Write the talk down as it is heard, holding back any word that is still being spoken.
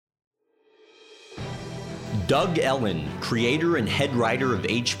Doug Ellin, creator and head writer of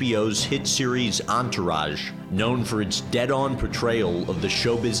HBO's hit series Entourage, known for its dead-on portrayal of the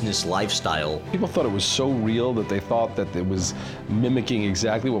show business lifestyle. People thought it was so real that they thought that it was mimicking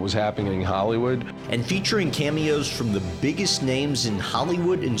exactly what was happening in Hollywood. And featuring cameos from the biggest names in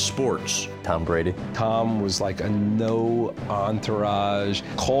Hollywood and sports. Tom Brady. Tom was like a no entourage.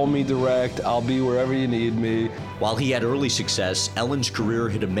 Call me direct, I'll be wherever you need me. While he had early success, Ellen's career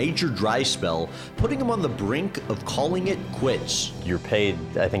hit a major dry spell, putting him on the brink of calling it quits. You're paid,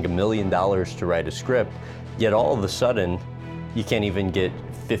 I think, $1 million to write a script, yet all of a sudden, you can't even get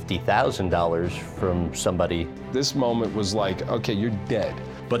 $50,000 from somebody. This moment was like, okay, you're dead.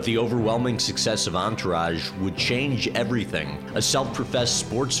 But the overwhelming success of Entourage would change everything. A self-professed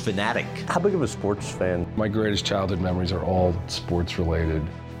sports fanatic. How big of a sports fan? My greatest childhood memories are all sports related.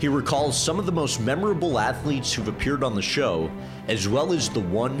 He recalls some of the most memorable athletes who've appeared on the show, as well as the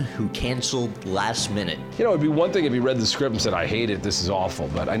one who canceled last minute. You know, it'd be one thing if you read the script and said, I hate it, this is awful,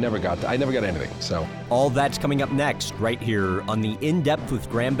 but I never got anything, so. All that's coming up next, right here on the In Depth with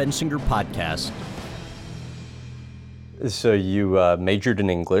Graham Bensinger podcast. So you majored in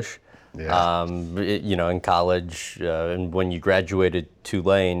English, Yeah. in college, and when you graduated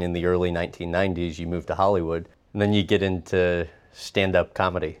Tulane in the early 1990s, you moved to Hollywood, and then you get into stand-up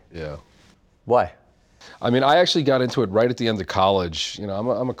comedy. Yeah. Why? I mean, I actually got into it right at the end of college. You know,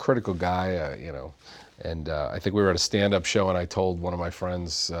 I'm a critical guy, and I think we were at a stand-up show, and I told one of my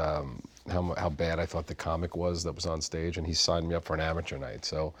friends how bad I thought the comic was that was on stage, and he signed me up for an amateur night.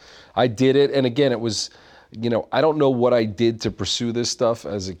 So I did it, and again, it was, I don't know what I did to pursue this stuff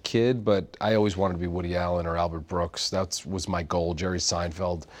as a kid, but I always wanted to be Woody Allen or Albert Brooks. That was my goal, Jerry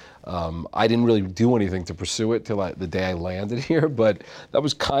Seinfeld. I didn't really do anything to pursue it till the day I landed here, but that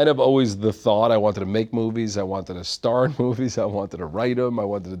was kind of always the thought. I wanted to make movies, I wanted to star in movies, I wanted to write them, I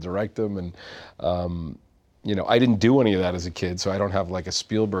wanted to direct them, and I didn't do any of that as a kid, so I don't have like a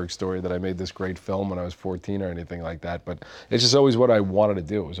Spielberg story that I made this great film when I was 14 or anything like that, but it's just always what I wanted to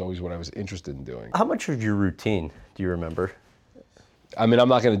do. It was always what I was interested in doing. How much of your routine do you remember? I mean, I'm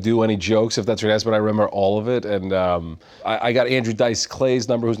not going to do any jokes if that's what it is, but I remember all of it. And I got Andrew Dice Clay's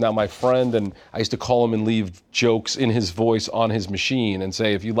number, who's now my friend, and I used to call him and leave jokes in his voice on his machine and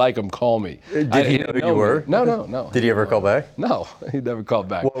say, if you like them, call me. Did he know who you were? No. Did he ever call back? No, he never called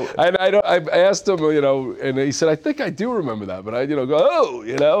back. Well, I asked him, and he said, I think I do remember that, but I, go, oh,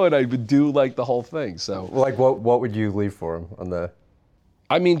 and I would do like the whole thing. So, like, what would you leave for him on the?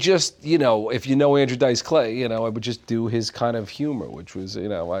 I mean, just, if you know Andrew Dice Clay, I would just do his kind of humor, which was,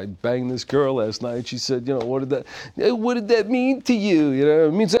 I banged this girl last night. She said, what did that mean to you?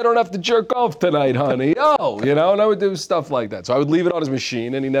 It means I don't have to jerk off tonight, honey. Oh, and I would do stuff like that. So I would leave it on his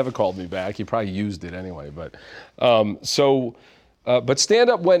machine, and he never called me back. He probably used it anyway. But but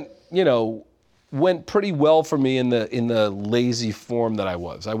stand-up went pretty well for me in the lazy form that I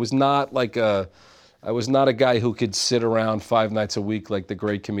was. I was not a guy who could sit around 5 nights a week like the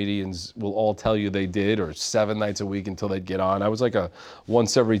great comedians will all tell you they did, or 7 nights a week until they'd get on. I was like a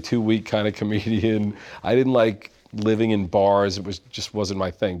once every 2 week kind of comedian. I didn't like living in bars. It just wasn't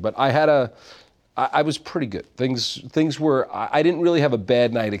my thing. But I was pretty good. Things were, I didn't really have a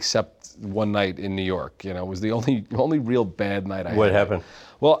bad night except one night in New York. It was the only real bad night I had. What happened?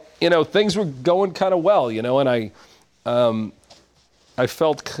 Well, things were going kind of well, and I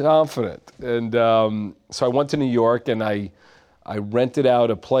felt confident, and so I went to New York and I rented out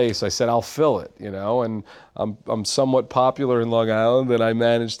a place. I said, I'll fill it, and I'm somewhat popular in Long Island, and I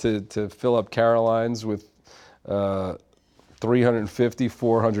managed to fill up Caroline's with 350,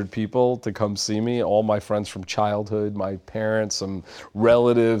 400 people to come see me, all my friends from childhood, my parents, some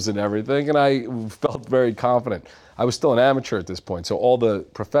relatives and everything, and I felt very confident. I was still an amateur at this point, so all the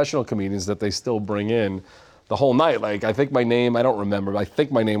professional comedians that they still bring in, the whole night, like, I think my name, I don't remember, but I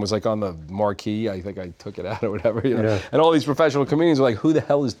think my name was like on the marquee. I think I took it out or whatever, Yeah. And all these professional comedians were like, who the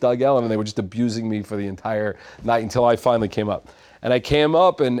hell is Doug Ellin? And they were just abusing me for the entire night until I finally came up. And I came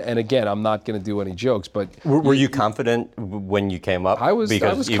up, and again, I'm not going to do any jokes, but... Were you confident when you came up? I was even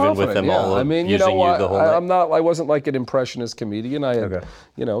confident, with them all I mean, using you the whole night? I wasn't like an impressionist comedian. I had,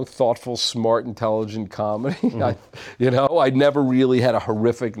 thoughtful, smart, intelligent comedy. Mm-hmm. I never really had a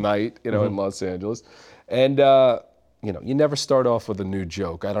horrific night, in Los Angeles. And, you never start off with a new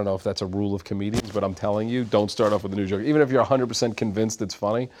joke. I don't know if that's a rule of comedians, but I'm telling you, don't start off with a new joke, even if you're 100% convinced it's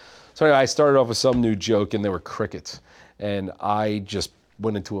funny. So anyway, I started off with some new joke, and there were crickets. And I just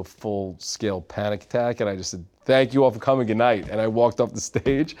went into a full-scale panic attack, and I just said, thank you all for coming, good night. And I walked off the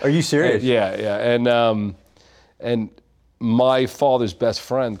stage. Are you serious? Yeah. And my father's best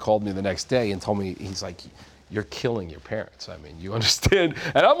friend called me the next day and told me, he's like, you're killing your parents. I mean, you understand?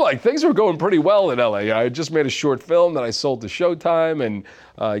 And I'm like, things were going pretty well in LA. I just made a short film that I sold to Showtime, and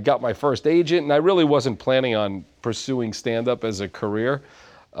got my first agent, and I really wasn't planning on pursuing stand-up as a career.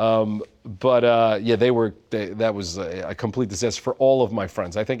 Yeah, that was a complete disaster for all of my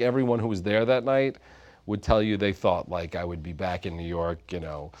friends. I think everyone who was there that night would tell you they thought like I would be back in New York,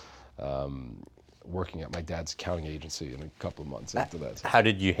 working at my dad's accounting agency in a couple of months after that. How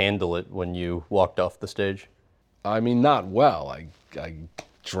did you handle it when you walked off the stage? I mean, not well. I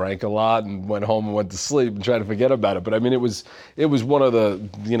drank a lot and went home and went to sleep and tried to forget about it. But I mean, it was one of the,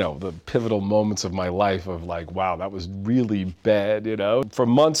 the pivotal moments of my life of like, wow, that was really bad, For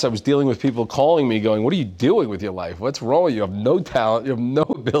months I was dealing with people calling me going, what are you doing with your life? What's wrong with you? You have no talent. You have no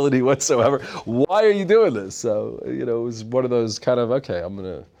ability whatsoever. Why are you doing this? So, it was one of those kind of, okay, I'm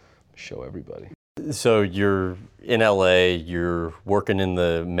going to show everybody. So you're in LA, you're working in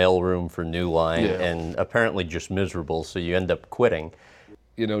the mailroom for New Line, and apparently just miserable, so you end up quitting.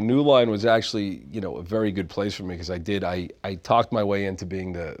 New Line was actually, a very good place for me because I talked my way into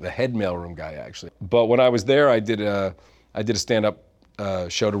being the head mailroom guy, actually. But when I was there, I did a stand-up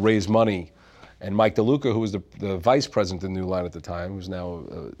show to raise money, and Mike DeLuca, who was the vice president of New Line at the time, who's now,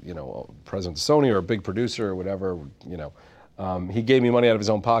 president of Sony or a big producer or whatever, he gave me money out of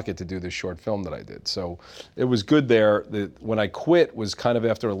his own pocket to do this short film that I did. So it was good there. When I quit was kind of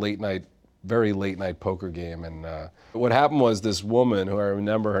after a very late night poker game. And what happened was this woman, who I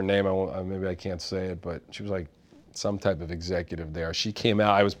remember her name, maybe I can't say it, but she was like some type of executive there. She came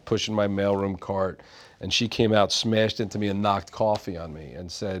out, I was pushing my mailroom cart, and she came out, smashed into me and knocked coffee on me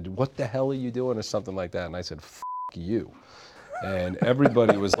and said, what the hell are you doing, or something like that. And I said, F you. And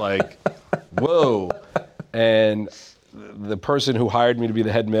everybody was like, whoa. And the person who hired me to be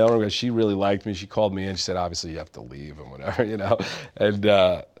the head mailroom guy, she really liked me. She called me in. She said, obviously you have to leave and whatever, And,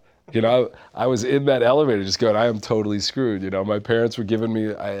 I was in that elevator just going, I am totally screwed. My parents were giving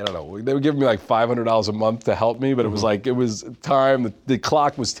me, I don't know, they were giving me like $500 a month to help me, but it was like, it was time, the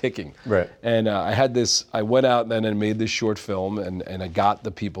clock was ticking. Right. And I went out then and made this short film, and I got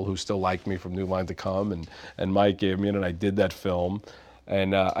the people who still liked me from New Line to come, and Mike gave me it, and I did that film.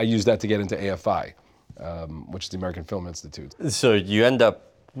 And I used that to get into AFI. Which is the American Film Institute. So you end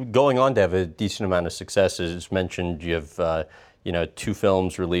up going on to have a decent amount of success. As mentioned, you have 2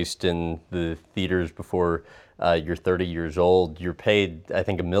 films released in the theaters before you're 30 years old. You're paid, I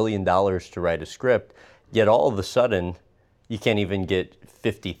think, $1 million to write a script, yet all of a sudden, you can't even get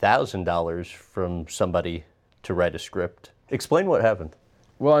 $50,000 from somebody to write a script. Explain what happened.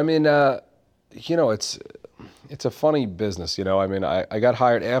 Well, I mean, it's a funny business, I mean, I got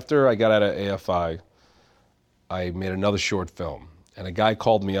hired after I got out of AFI. I made another short film, and a guy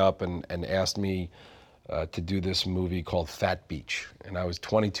called me up and asked me to do this movie called Fat Beach. And I was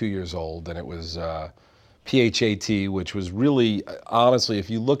 22 years old, and it was PHAT, which was really, honestly, if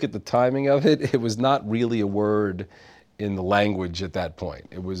you look at the timing of it, it was not really a word in the language at that point.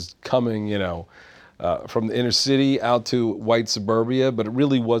 It was coming, from the inner city out to white suburbia, but it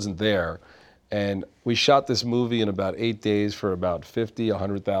really wasn't there. And we shot this movie in about 8 days for about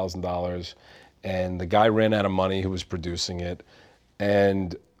 $100,000. And the guy ran out of money who was producing it.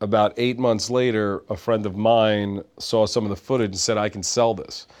 And about 8 months later, a friend of mine saw some of the footage and said, I can sell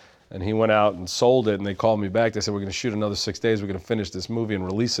this. And he went out and sold it, and they called me back. They said, we're going to shoot another 6 days. We're going to finish this movie and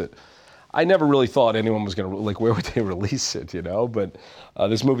release it. I never really thought anyone was going to, where would they release it, But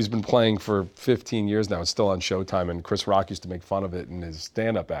this movie's been playing for 15 years now. It's still on Showtime, and Chris Rock used to make fun of it in his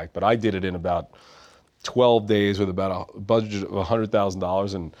stand-up act. But I did it in about 12 days with about a budget of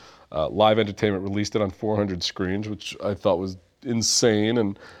 $100,000, and Live Entertainment released it on 400 screens, which I thought was insane.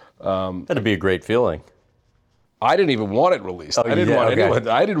 And that'd be a great feeling. I didn't even want it released. I didn't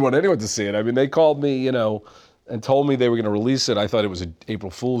want anyone to see it. I mean, they called me, and told me they were going to release it. I thought it was an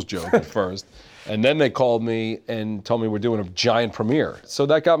April Fool's joke at first. And then they called me and told me we're doing a giant premiere. So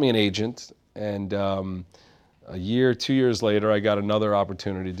that got me an agent. And 2 years later, I got another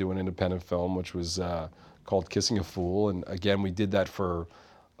opportunity to do an independent film, which was called Kissing a Fool. And again, we did that for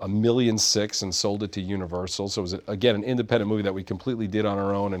 $1.6 million and sold it to Universal. So it was, again, an independent movie that we completely did on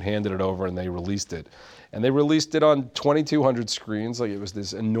our own and handed it over, and they released it. And they released it on 2,200 screens. Like, it was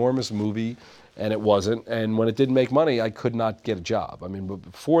this enormous movie, and it wasn't. And when it didn't make money, I could not get a job. I mean, but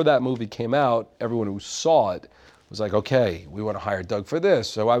before that movie came out, everyone who saw it was like, okay, we want to hire Doug for this.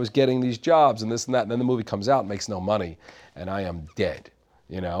 So I was getting these jobs and this and that. And then the movie comes out and makes no money, and I am dead,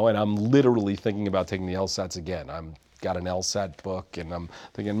 and I'm literally thinking about taking the LSATs again. I'm got an LSAT book, and I'm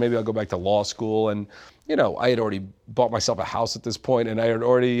thinking maybe I'll go back to law school. And, I had already bought myself a house at this point, and I had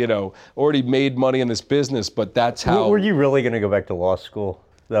already, already made money in this business, but that's how. Were you really going to go back to law school?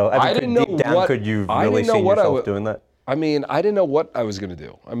 though? I didn't know deep down, what. could you I really didn't know see what yourself doing that? I mean, I didn't know what I was going to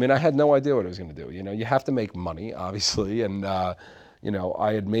do. I mean, I had no idea what I was going to do. You know, you have to make money, obviously, and you know,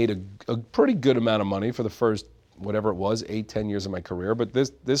 I had made a pretty good amount of money for the first whatever it was, 8-10 years of my career. But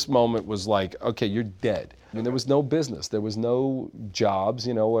this moment was like, okay, you're dead. I mean, there was no business, there was no jobs.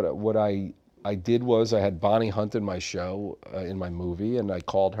 You know, what I did was I had Bonnie Hunt in my show, in my movie, and I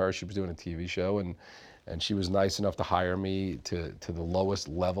called her. She was doing a TV show, and she was nice enough to hire me to the lowest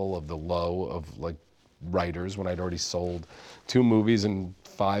level of the low of like writers when I'd already sold 2 movies and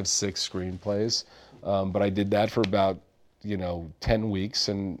 5-6 screenplays. But I did that for about, you know, 10 weeks,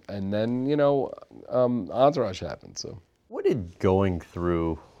 and then, you know, Entourage happened. So What did going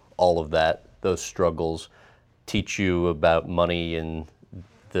through all of that, those struggles, teach you about money and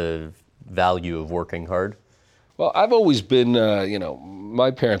the value of working hard? Well, I've always been, you know, my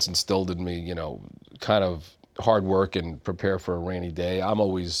parents instilled in me, you know, kind of hard work and prepare for a rainy day. I'm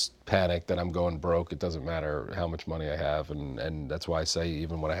always panicked that I'm going broke. It doesn't matter how much money I have, and that's why I say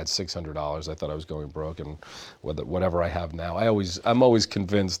even when I had $600, I thought I was going broke, and whatever I have now, I'm always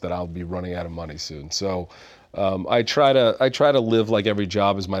convinced that I'll be running out of money soon. So I try to live like every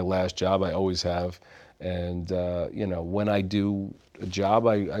job is my last job. I always have, and you know, when I do a job,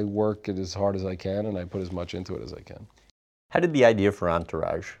 I work it as hard as I can, and I put as much into it as I can. How did the idea for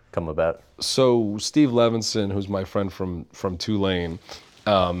Entourage come about? So Steve Levinson, who's my friend from Tulane,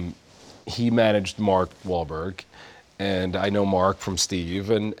 he managed Mark Wahlberg, and I know Mark from Steve,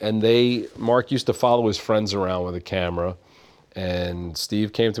 and Mark used to follow his friends around with a camera, and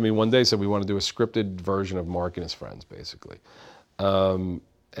Steve came to me one day and said we want to do a scripted version of Mark and his friends, basically.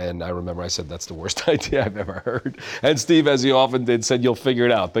 And I remember I said, that's the worst idea I've ever heard. And Steve, as he often did, said, you'll figure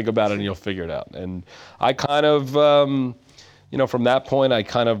it out. Think about it and you'll figure it out. And I kind of, you know, from that point, I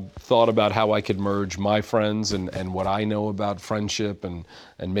kind of thought about how I could merge my friends and what I know about friendship and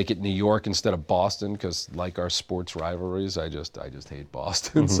make it New York instead of Boston, because like our sports rivalries, I just hate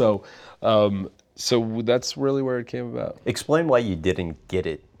Boston. Mm-hmm. So that's really where it came about. Explain why you didn't get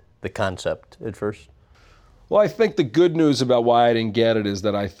it, the concept at first. Well, I think the good news about why I didn't get it is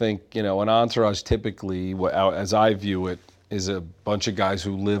that I think, you know, an entourage typically, as I view it, is a bunch of guys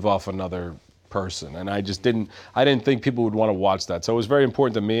who live off another person. And I didn't think people would want to watch that. So it was very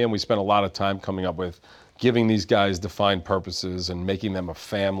important to me, and we spent a lot of time coming up with giving these guys defined purposes and making them a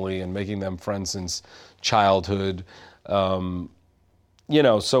family and making them friends since childhood. You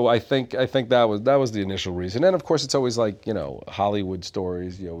know, so I think that was the initial reason. And of course, it's always like, you know, Hollywood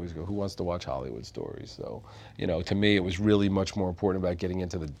stories. You always go, who wants to watch Hollywood stories? So, you know, to me, it was really much more important about getting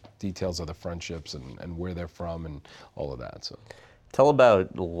into the details of the friendships and where they're from and all of that. So, tell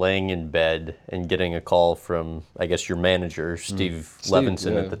about laying in bed and getting a call from, I guess, your manager, Steve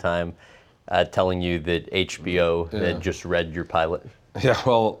Levinson, at the time, telling you that HBO had just read your pilot. Yeah,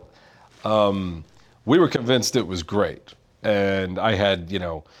 well, we were convinced it was great. And I had, you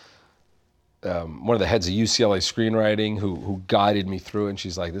know, one of the heads of UCLA screenwriting who guided me through it, and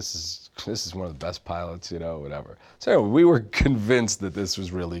she's like, this is one of the best pilots, you know, whatever. So anyway, we were convinced that this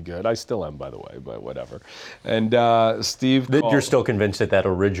was really good. I still am, by the way, but whatever. And Steve called. You're still convinced that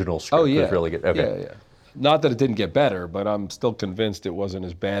original script was really good? Okay. Yeah. Not that it didn't get better, but I'm still convinced it wasn't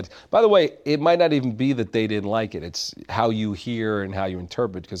as bad. By the way, it might not even be that they didn't like it. It's how you hear and how you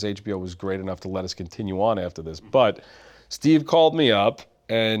interpret, because HBO was great enough to let us continue on after this. But Steve called me up,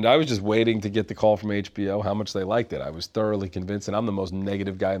 and I was just waiting to get the call from HBO how much they liked it. I was thoroughly convinced, and I'm the most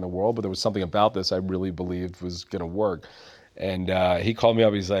negative guy in the world, but there was something about this I really believed was going to work. And he called me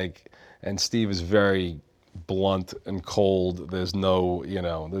up, he's like, and Steve is very blunt and cold. There's no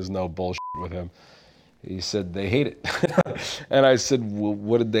bullshit with him. He said, they hate it. And I said, well,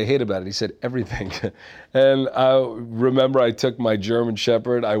 what did they hate about it? He said, everything. And I remember I took my German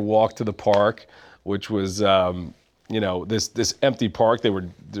Shepherd, I walked to the park, which was, you know, this empty park. They were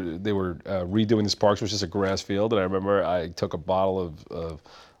redoing this park, so it was just a grass field. And I remember I took a bottle of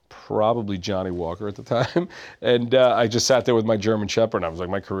probably Johnny Walker at the time, and I just sat there with my German Shepherd, and I was like,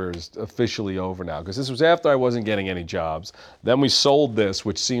 my career is officially over now, because this was after I wasn't getting any jobs. Then we sold this,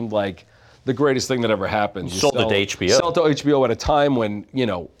 which seemed like the greatest thing that ever happened. You sold it to HBO. Sold to HBO at a time when, you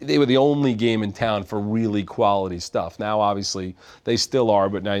know, they were the only game in town for really quality stuff. Now, obviously, they still are,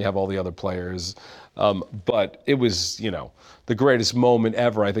 but now you have all the other players. But it was, you know, the greatest moment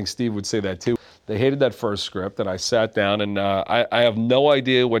ever. I think Steve would say that too. They hated that first script, and I sat down, and I have no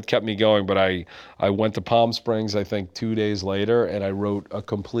idea what kept me going, but I went to Palm Springs, I think 2 days later, and I wrote a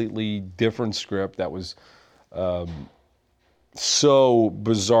completely different script that was so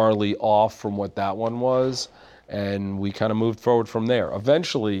bizarrely off from what that one was, and we kind of moved forward from there.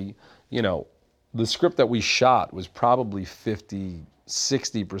 Eventually, you know, the script that we shot was probably 50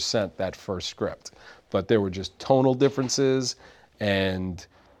 60% that first script. But there were just tonal differences and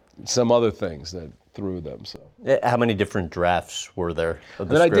some other things that threw them. So. How many different drafts were there of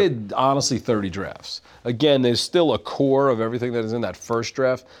the And script? I did, honestly, 30 drafts. Again, there's still a core of everything that is in that first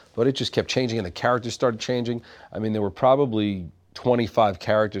draft, but it just kept changing and the characters started changing. I mean, there were probably 25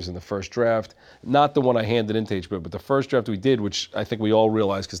 characters in the first draft. Not the one I handed into HBO, but the first draft we did, which I think we all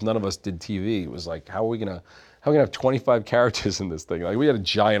realized because none of us did TV, it was like, how are we gonna have 25 characters in this thing? Like, we had a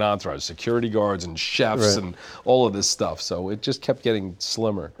giant entourage, security guards and chefs and all of this stuff. So it just kept getting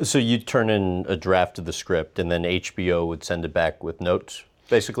slimmer. So you'd turn in a draft of the script, and then HBO would send it back with notes,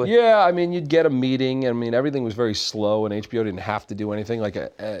 basically? Yeah, I mean, you'd get a meeting. I mean, everything was very slow, and HBO didn't have to do anything. Like,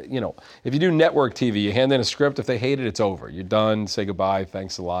 if you do network TV, you hand in a script. If they hate it, it's over. You're done. Say goodbye.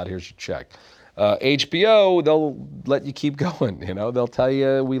 Thanks a lot. Here's your check. HBO, they'll let you keep going. They'll tell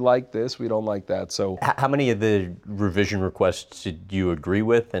you, we like this, we don't like that. So, How many of the revision requests did you agree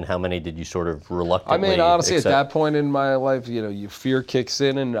with, and how many did you sort of reluctantly I mean, honestly, accept? at that point in my life, your fear kicks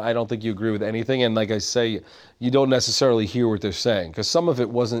in, and I don't think you agree with anything. And like I say, you don't necessarily hear what they're saying, because some of it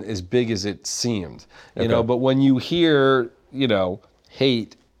wasn't as big as it seemed. But when you hear,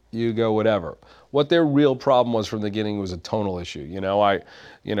 hate, you go whatever. What their real problem was from the beginning was a tonal issue.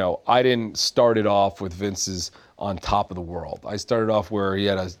 I didn't start it off with Vince's On Top of the World. I started off where he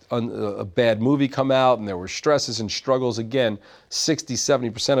had a bad movie come out and there were stresses and struggles. Again,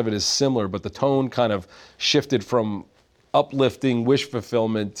 60-70% of it is similar, but the tone kind of shifted from uplifting wish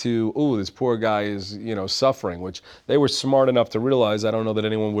fulfillment to, ooh, this poor guy is, suffering, which they were smart enough to realize. I don't know that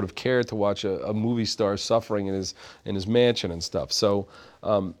anyone would have cared to watch a movie star suffering in his mansion and stuff. So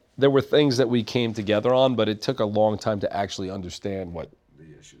there were things that we came together on, but it took a long time to actually understand what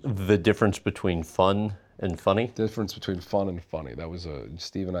the issues were. The difference between fun and funny? Difference between fun and funny. That was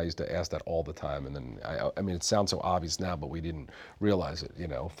Steve and I used to ask that all the time, and then I mean, it sounds so obvious now, but we didn't realize it.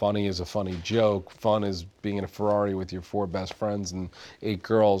 Funny is a funny joke. Fun is being in a Ferrari with your 4 best friends and 8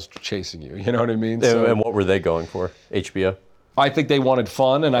 girls chasing you. You know what I mean? And what were they going for? HBO? I think they wanted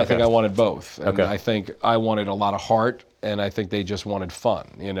fun, and I think I wanted both. And Okay. I think I wanted a lot of heart, and I think they just wanted fun,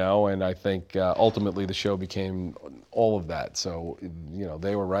 And I think ultimately the show became all of that. So,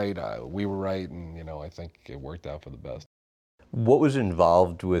 they were right, we were right, and, I think it worked out for the best. What was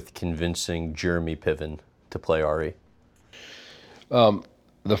involved with convincing Jeremy Piven to play Ari?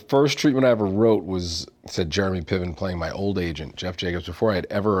 The first treatment I ever wrote said Jeremy Piven playing my old agent, Jeff Jacobs, before I had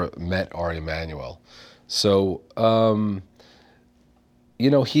ever met Ari Emanuel. So, he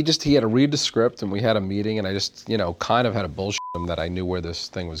had to read the script, and we had a meeting, and I just, kind of had to bullshit him that I knew where this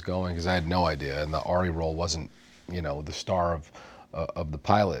thing was going, because I had no idea, and the Ari role wasn't, the star of the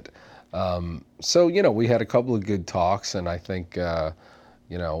pilot. So, we had a couple of good talks, and I think,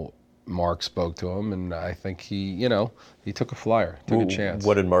 Mark spoke to him, and I think he took a flyer, took a chance.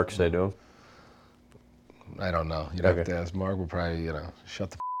 What did Mark say to him? I don't know. You'd have to ask Mark. We'll probably,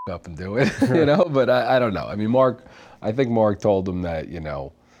 shut the up and do it, but I don't know. I mean, I think Mark told him that,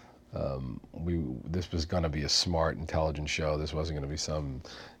 this was going to be a smart, intelligent show. This wasn't going to be some,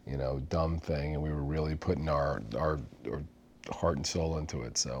 dumb thing, and we were really putting our heart and soul into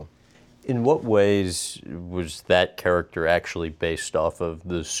it, so. In what ways was that character actually based off of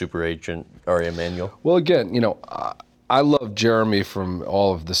the super agent Ari Emanuel? Well, again, I love Jeremy from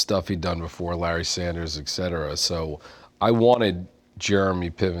all of the stuff he'd done before, Larry Sanders, et cetera, so I wanted Jeremy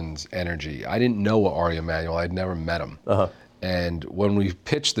Piven's energy. I didn't know Ari Emanuel. I'd never met him. Uh-huh. And when we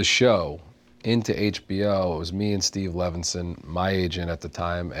pitched the show into HBO, it was me and Steve Levinson, my agent at the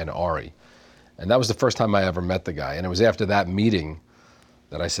time, and Ari. And that was the first time I ever met the guy. And it was after that meeting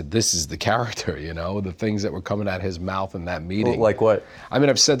that I said, this is the character, the things that were coming out of his mouth in that meeting. Like what? I mean,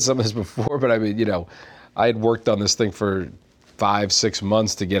 I've said some of this before, but I mean, I had worked on this thing for 5-6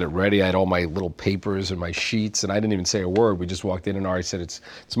 months to get it ready. I had all my little papers and my sheets, and I didn't even say a word. We just walked in, and Ari said, it's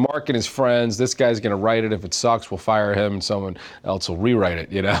Mark and his friends. This guy's going to write it. If it sucks, we'll fire him, and someone else will rewrite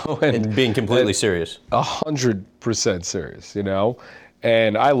it, And being completely serious. 100% serious,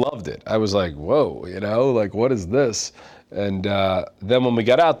 And I loved it. I was like, whoa, like, what is this? And then when we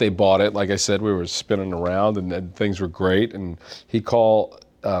got out, they bought it. Like I said, we were spinning around, and things were great. And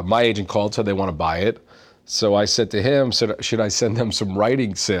my agent called, said they want to buy it. So I said to him, should I send them some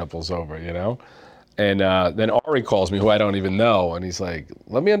writing samples over, And then Ari calls me, who I don't even know, and he's like,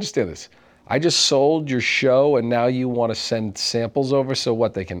 let me understand this. I just sold your show, and now you want to send samples over, so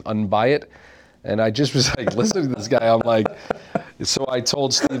what, they can unbuy it? And I just was like, listen to this guy. I'm like, so I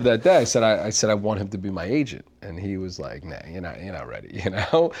told Steve that day, I said I want him to be my agent. And he was like, nah, you're not ready, And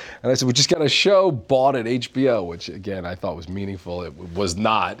I said, we just got a show bought at HBO, which again, I thought was meaningful. It was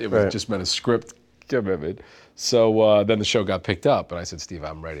not, it was just meant a script commitment. So then the show got picked up, and I said, Steve,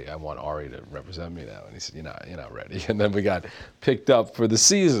 I'm ready. I want Ari to represent me now. And he said, you're not ready. And then we got picked up for the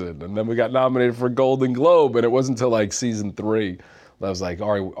season, and then we got nominated for a Golden Globe, and it wasn't until like season 3 I was like,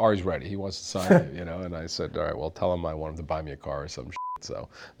 Ari's ready. He wants to sign you, And I said, all right, well, tell him I want him to buy me a car or some shit. So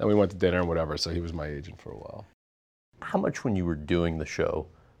then we went to dinner and whatever. So he was my agent for a while. How much when you were doing the show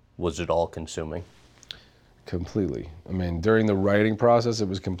was it all consuming? Completely. I mean, during the writing process, it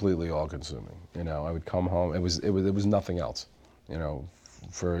was completely all consuming. I would come home. It was nothing else,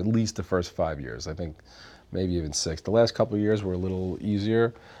 for at least the first 5 years. I think maybe even 6. The last couple of years were a little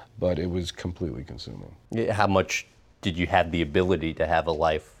easier, but it was completely consuming. Yeah, how much did you have the ability to have a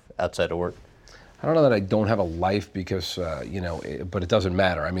life outside of work? I don't know that I don't have a life because, but it doesn't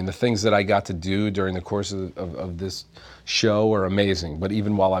matter. I mean, the things that I got to do during the course of this show are amazing. But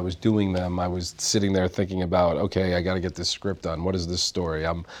even while I was doing them, I was sitting there thinking about, okay, I got to get this script done. What is this story?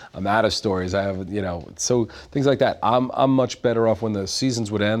 I'm out of stories. I have, so things like that. I'm much better off when the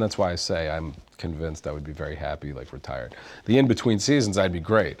seasons would end. That's why I say I'm convinced I would be very happy, like retired. The in-between seasons, I'd be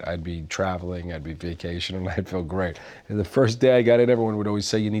great. I'd be traveling, I'd be vacationing, I'd feel great. And the first day I got in, everyone would always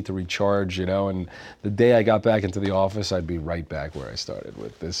say you need to recharge, and the day I got back into the office, I'd be right back where I started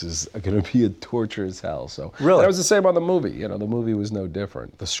with. This is going to be a torture as hell. So really? That was the same on the movie. The movie was no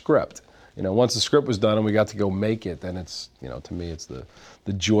different. The script, once the script was done and we got to go make it, then it's, to me, it's the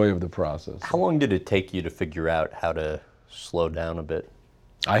joy of the process. How long did it take you to figure out how to slow down a bit?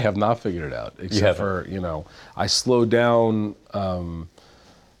 I have not figured it out, except for, I slow down.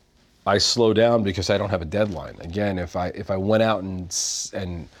 I slow down because I don't have a deadline. Again, if I went out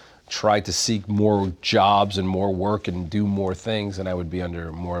and tried to seek more jobs and more work and do more things, then I would be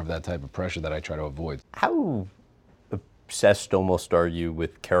under more of that type of pressure that I try to avoid. How obsessed almost are you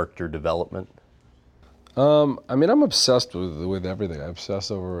with character development? I mean, I'm obsessed with everything. I obsess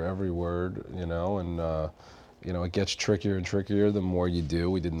over every word, and. It gets trickier and trickier the more you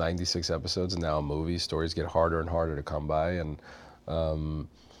do. We did 96 episodes and now a movie. Stories get harder and harder to come by. And,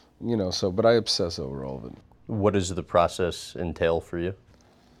 but I obsess over all of it. What does the process entail for you?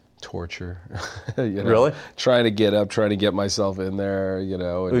 Torture. Really? Trying to get up, trying to get myself in there,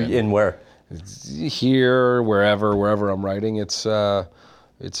 In where? Here, wherever I'm writing, it's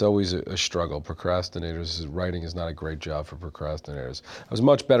always a struggle. Writing is not a great job for procrastinators. I was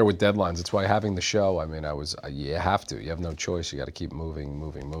much better with deadlines. That's why having the show, I mean, you have to. You have no choice. You got to keep moving.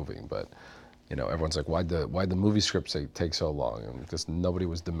 But, everyone's like, why'd the movie script take so long? And because nobody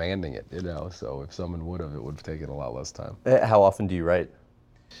was demanding it, So if someone would have, it would have taken a lot less time. How often do you write?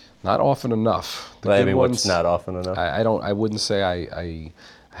 Not often enough. What's not often enough? I wouldn't say I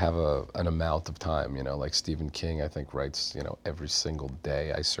have an amount of time, like Stephen King, I think writes, every single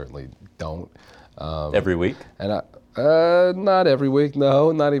day. I certainly don't. Every week? And not every week,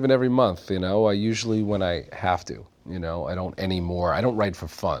 no, not even every month, I usually, when I have to, I don't anymore. I don't write for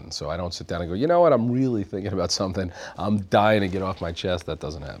fun, so I don't sit down and go, you know what, I'm really thinking about something. I'm dying to get off my chest. That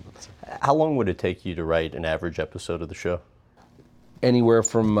doesn't happen. How long would it take you to write an average episode of the show? Anywhere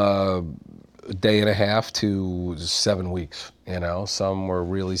from a day and a half to 7 weeks, Some were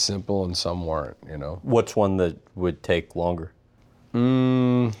really simple and some weren't, What's one that would take longer? I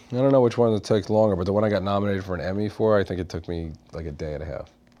don't know which one that takes longer, but the one I got nominated for an Emmy for, I think it took me like a day and a half,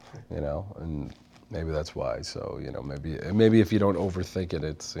 and maybe that's why. So, maybe if you don't overthink it,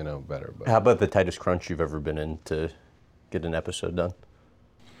 it's, better. But. How about the tightest crunch you've ever been in to get an episode done?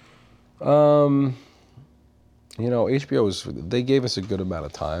 HBO they gave us a good amount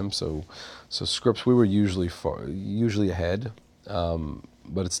of time, so scripts we were usually ahead,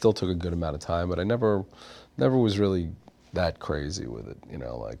 but it still took a good amount of time. But I never was really that crazy with it,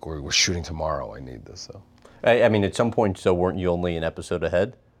 like we're shooting tomorrow. I need this. So. I mean, at some point, so weren't you only an episode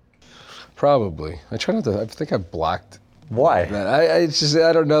ahead? Probably. I try not to. I think I've blocked. Why?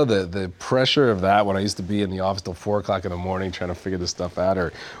 I don't know, the pressure of that when I used to be in the office till 4 o'clock in the morning trying to figure this stuff out,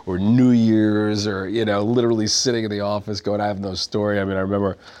 or New Year's, or, literally sitting in the office going, I have no story. I mean, I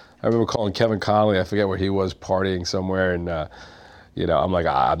remember calling Kevin Connolly, I forget where he was, partying somewhere, and, I'm like,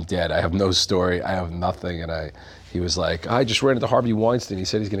 I'm dead. I have no story. I have nothing. And he was like, I just ran into Harvey Weinstein. He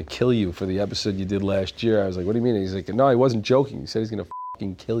said he's going to kill you for the episode you did last year. I was like, what do you mean? He's like, no, he wasn't joking. He said he's going to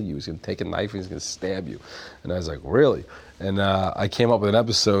kill you. He's going to take a knife and he's going to stab you. And I was like, really? And I came up with an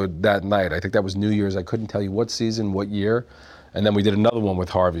episode that night. I think that was New Year's. I couldn't tell you what season, what year. And then we did another one with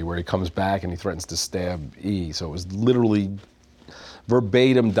Harvey where he comes back and he threatens to stab E. So it was literally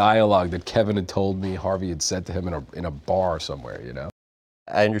verbatim dialogue that Kevin had told me Harvey had said to him in a bar somewhere,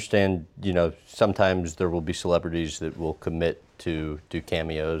 I understand, sometimes there will be celebrities that will commit to do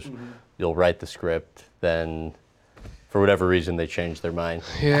cameos. Mm-hmm. You'll write the script, then for whatever reason they change their mind.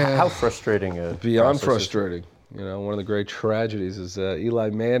 Yeah. How frustrating a Beyond process frustrating. You know, one of the great tragedies is Eli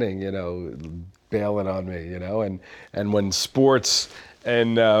Manning, you know, bailing on me, you know, and when sports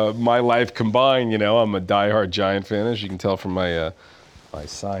and my life combine, you know, I'm a diehard Giant fan, as you can tell from my my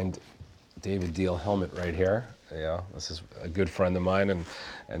signed David Deal helmet right here. Yeah, this is a good friend of mine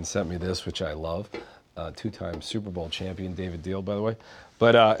and sent me this, which I love. Two-time Super Bowl champion David Deal, by the way.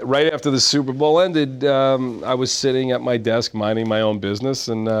 But right after the Super Bowl ended, I was sitting at my desk minding my own business,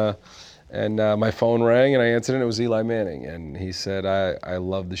 and my phone rang, and I answered it. It was Eli Manning, and he said, I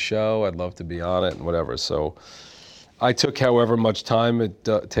love the show. I'd love to be on it and whatever. So I took however much time it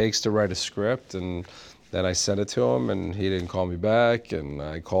takes to write a script, and then I sent it to him, and he didn't call me back, and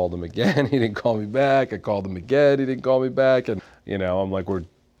I called him again. He didn't call me back. I called him again. He didn't call me back. And, you know, I'm like, we're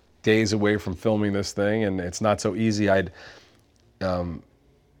days away from filming this thing, and it's not so easy.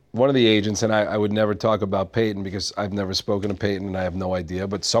 One of the agents, and I would never talk about Peyton because I've never spoken to Peyton and I have no idea,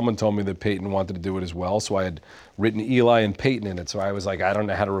 but someone told me that Peyton wanted to do it as well, so I had written Eli and Peyton in it, so I was like, I don't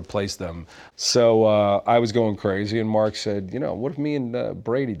know how to replace them. So I was going crazy, and Mark said, you know, what if me and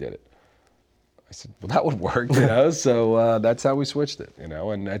Brady did it? I said, well, that would work, you know, so that's how we switched it, you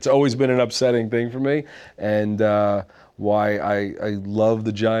know, and it's always been an upsetting thing for me, and why I love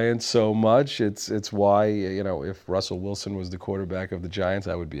the Giants so much. It's why, you know, if Russell Wilson was the quarterback of the Giants,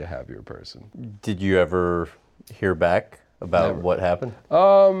 I would be a happier person. Did you ever hear back about what happened?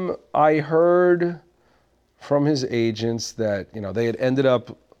 I heard from his agents that, you know, they had ended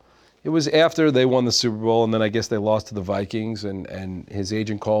up, it was after they won the Super Bowl, and then I guess they lost to the Vikings, and his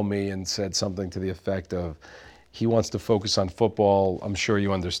agent called me and said something to the effect of, he wants to focus on football, I'm sure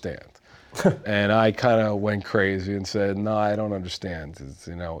you understand. And I kind of went crazy and said, no, I don't understand. It's,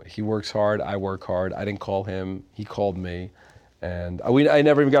 you know, he works hard, I work hard. I didn't call him, he called me. And I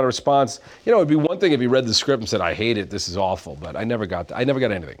never even got a response. You know, it'd be one thing if he read the script and said, I hate it, this is awful, but I never got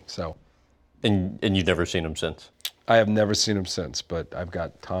anything, so. And you've never seen him since? I have never seen him since, but I've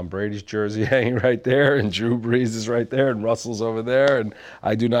got Tom Brady's jersey hanging right there, and Drew Brees is right there, and Russell's over there, and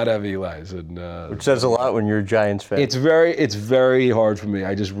I do not have Eli's. And, which says a lot when you're a Giants fan. It's very hard for me.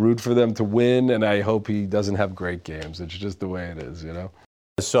 I just root for them to win, and I hope he doesn't have great games. It's just the way it is, you know?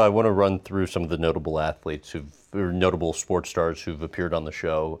 So I want to run through some of the notable athletes or notable sports stars who've appeared on the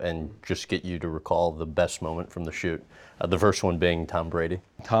show and just get you to recall the best moment from the shoot. The first one being Tom Brady.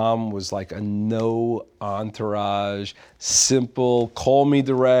 Tom was like a no entourage, simple, call me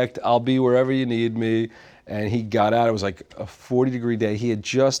direct, I'll be wherever you need me. And he got out, it was like a 40-degree day. He had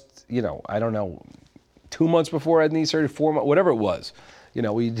just, you know, I don't know, 2 months before I had knee surgery, 4 months, whatever it was. You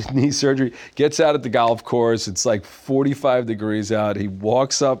know, he did knee surgery, gets out at the golf course, it's like 45 degrees out. He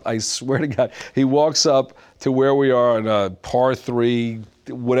walks up, I swear to God, he walks up to where we are on a par 3,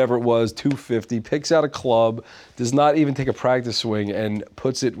 whatever it was, 250, picks out a club, does not even take a practice swing, and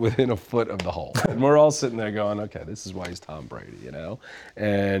puts it within a foot of the hole. And we're all sitting there going, okay, this is why he's Tom Brady, you know?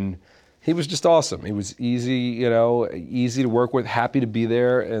 And he was just awesome. He was easy, you know, easy to work with, happy to be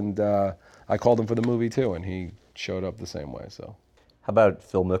there, and I called him for the movie too, and he showed up the same way, so. How about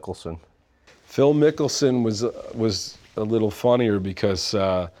Phil Mickelson? Phil Mickelson was a little funnier because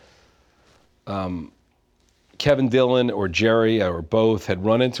Kevin Dillon or Jerry or both had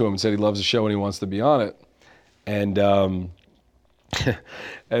run into him and said he loves the show and he wants to be on it. And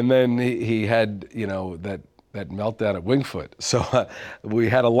and then he had, you know, that meltdown at Wingfoot. So we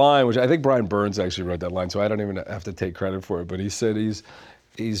had a line, which I think Brian Burns actually wrote that line, so I don't even have to take credit for it. But he said he's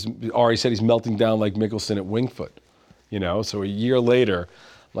melting down like Mickelson at Wingfoot. You know, so a year later, I'm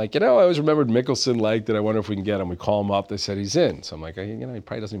like, you know, I always remembered Mickelson liked it. I wonder if we can get him. We call him up. They said he's in. So I'm like, you know, he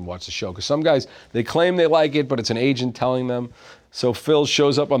probably doesn't even watch the show. Because some guys, they claim they like it, but it's an agent telling them. So Phil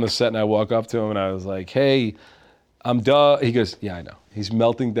shows up on the set, and I walk up to him, and I was like, hey, I'm duh. He goes, yeah, I know. He's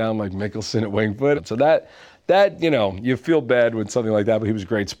melting down like Mickelson at Wingfoot. So that, you know, you feel bad with something like that, but he was a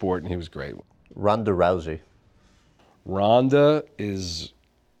great sport, and he was great. Ronda Rousey. Ronda is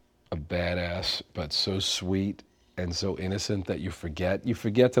a badass, but so sweet and so innocent that you forget. You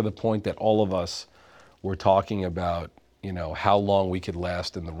forget to the point that all of us were talking about, you know, how long we could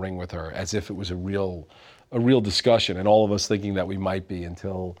last in the ring with her, as if it was a real discussion, and all of us thinking that we might be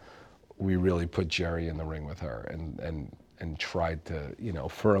until we really put Jerry in the ring with her and tried to, you know,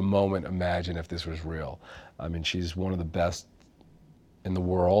 for a moment imagine if this was real. I mean, she's one of the best in the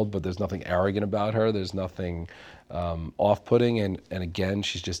world, but there's nothing arrogant about her. There's nothing off-putting, and again,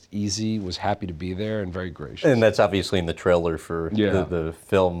 she's just easy, was happy to be there, and very gracious. And that's obviously in the trailer for the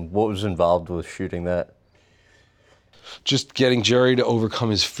film. What was involved with shooting that? Just getting Jerry to overcome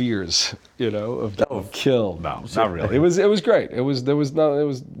his fears, you know, of kill. No, not really. It was great. There was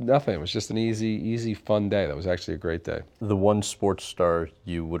nothing. It was just an easy, fun day. That was actually a great day. The one sports star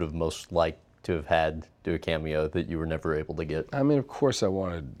you would have most liked to have had do a cameo that you were never able to get? I mean, of course I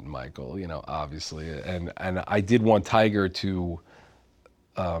wanted Michael, obviously. And I did want Tiger to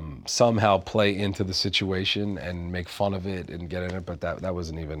somehow play into the situation and make fun of it and get in it, but that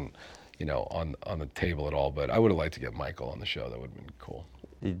wasn't even, on the table at all. But I would have liked to get Michael on the show. That would have been cool.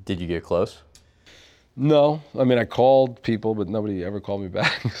 Did you get close? No. I mean, I called people, but nobody ever called me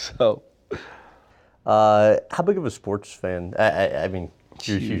back, so. How big of a sports fan? I mean,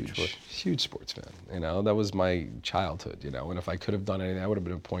 you're huge sports fan. That was my childhood. And if I could have done anything, I would have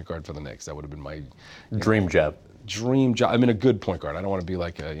been a point guard for the Knicks. That would have been my dream job. Dream job. I mean, a good point guard. I don't want to be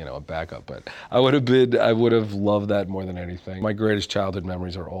like a backup, but I would have loved that more than anything. My greatest childhood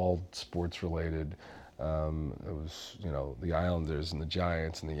memories are all sports related. It was the Islanders and the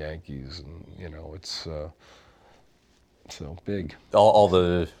Giants and the Yankees, and it's so big. All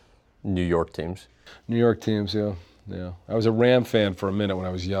the New York teams. New York teams, yeah. I was a Ram fan for a minute when I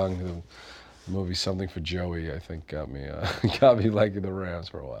was young. The movie Something for Joey, I think, got me liking the Rams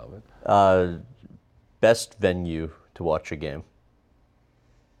for a while. But. Best venue to watch a game?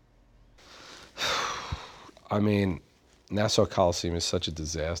 I mean, Nassau Coliseum is such a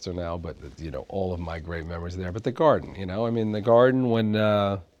disaster now, but all of my great memories there. But the Garden, I mean, the Garden when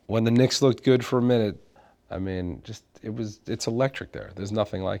the Knicks looked good for a minute. I mean, it's electric there. There's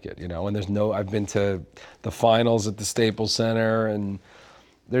nothing like it, and I've been to the finals at the Staples Center, and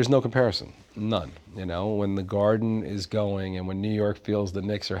there's no comparison, none. When the Garden is going and when New York feels the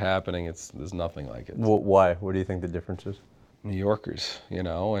Knicks are happening, there's nothing like it. Why? What do you think the difference is? New Yorkers,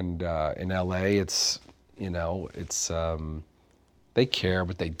 and in LA, it's they care,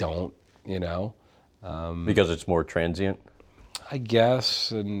 but they don't, Because it's more transient? I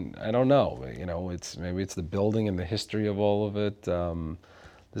guess, and I don't know. Maybe it's the building and the history of all of it.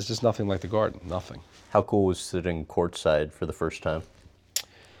 There's just nothing like the Garden. Nothing. How cool was sitting courtside for the first time?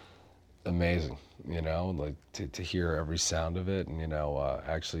 Amazing. Like to hear every sound of it, and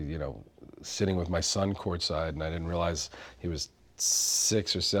actually, sitting with my son courtside, and I didn't realize he was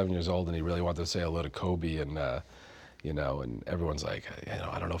 6 or 7 years old, and he really wanted to say hello to Kobe, and and everyone's like,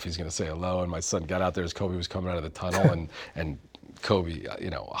 I don't know if he's going to say hello. And my son got out there as Kobe was coming out of the tunnel, and Kobe,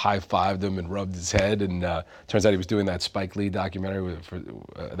 high-fived him and rubbed his head. And turns out he was doing that Spike Lee documentary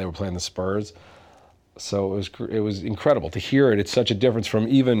they were playing the Spurs. So it was incredible to hear it. It's such a difference from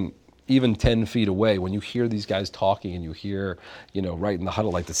even 10 feet away when you hear these guys talking and you hear, right in the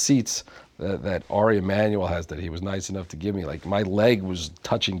huddle, like the seats that Ari Emanuel has that he was nice enough to give me. Like my leg was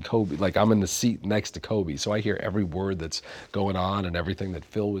touching Kobe, like I'm in the seat next to Kobe. So I hear every word that's going on and everything that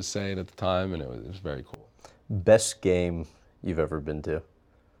Phil was saying at the time, and it was very cool. Best game you've ever been to?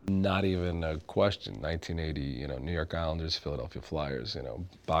 Not even a question. 1980, New York Islanders, Philadelphia Flyers.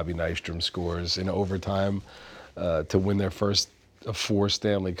 Bobby Nystrom scores in overtime to win their first of 4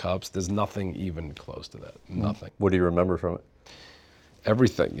 Stanley Cups. There's nothing even close to that. Nothing. What do you remember from it?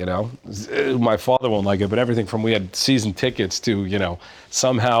 Everything, My father won't like it, but everything from we had season tickets to,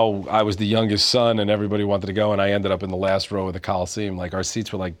 somehow I was the youngest son and everybody wanted to go, and I ended up in the last row of the Coliseum. Like our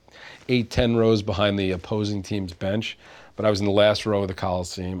seats were like 8-10 rows behind the opposing team's bench, but I was in the last row of the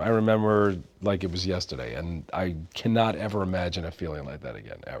Coliseum. I remember like it was yesterday, and I cannot ever imagine a feeling like that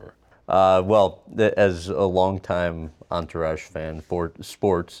again, ever. Well, as a longtime Entourage fan for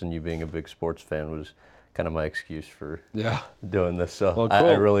sports, and you being a big sports fan was kind of my excuse for doing this. So well, cool.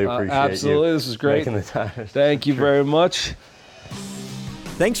 I really appreciate absolutely. You this is great. Making the time. Thank you very much.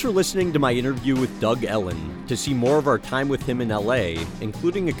 Thanks for listening to my interview with Doug Ellin. To see more of our time with him in LA,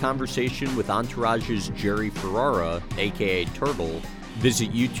 including a conversation with Entourage's Jerry Ferrara, aka Turtle,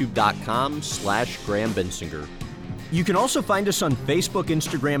 visit youtube.com/Graham Bensinger. You can also find us on Facebook,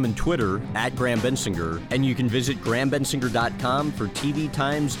 Instagram, and Twitter at Graham Bensinger, and you can visit grahambensinger.com for TV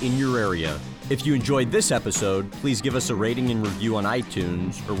times in your area. If you enjoyed this episode, please give us a rating and review on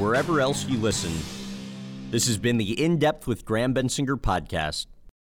iTunes or wherever else you listen. This has been the In Depth with Graham Bensinger podcast.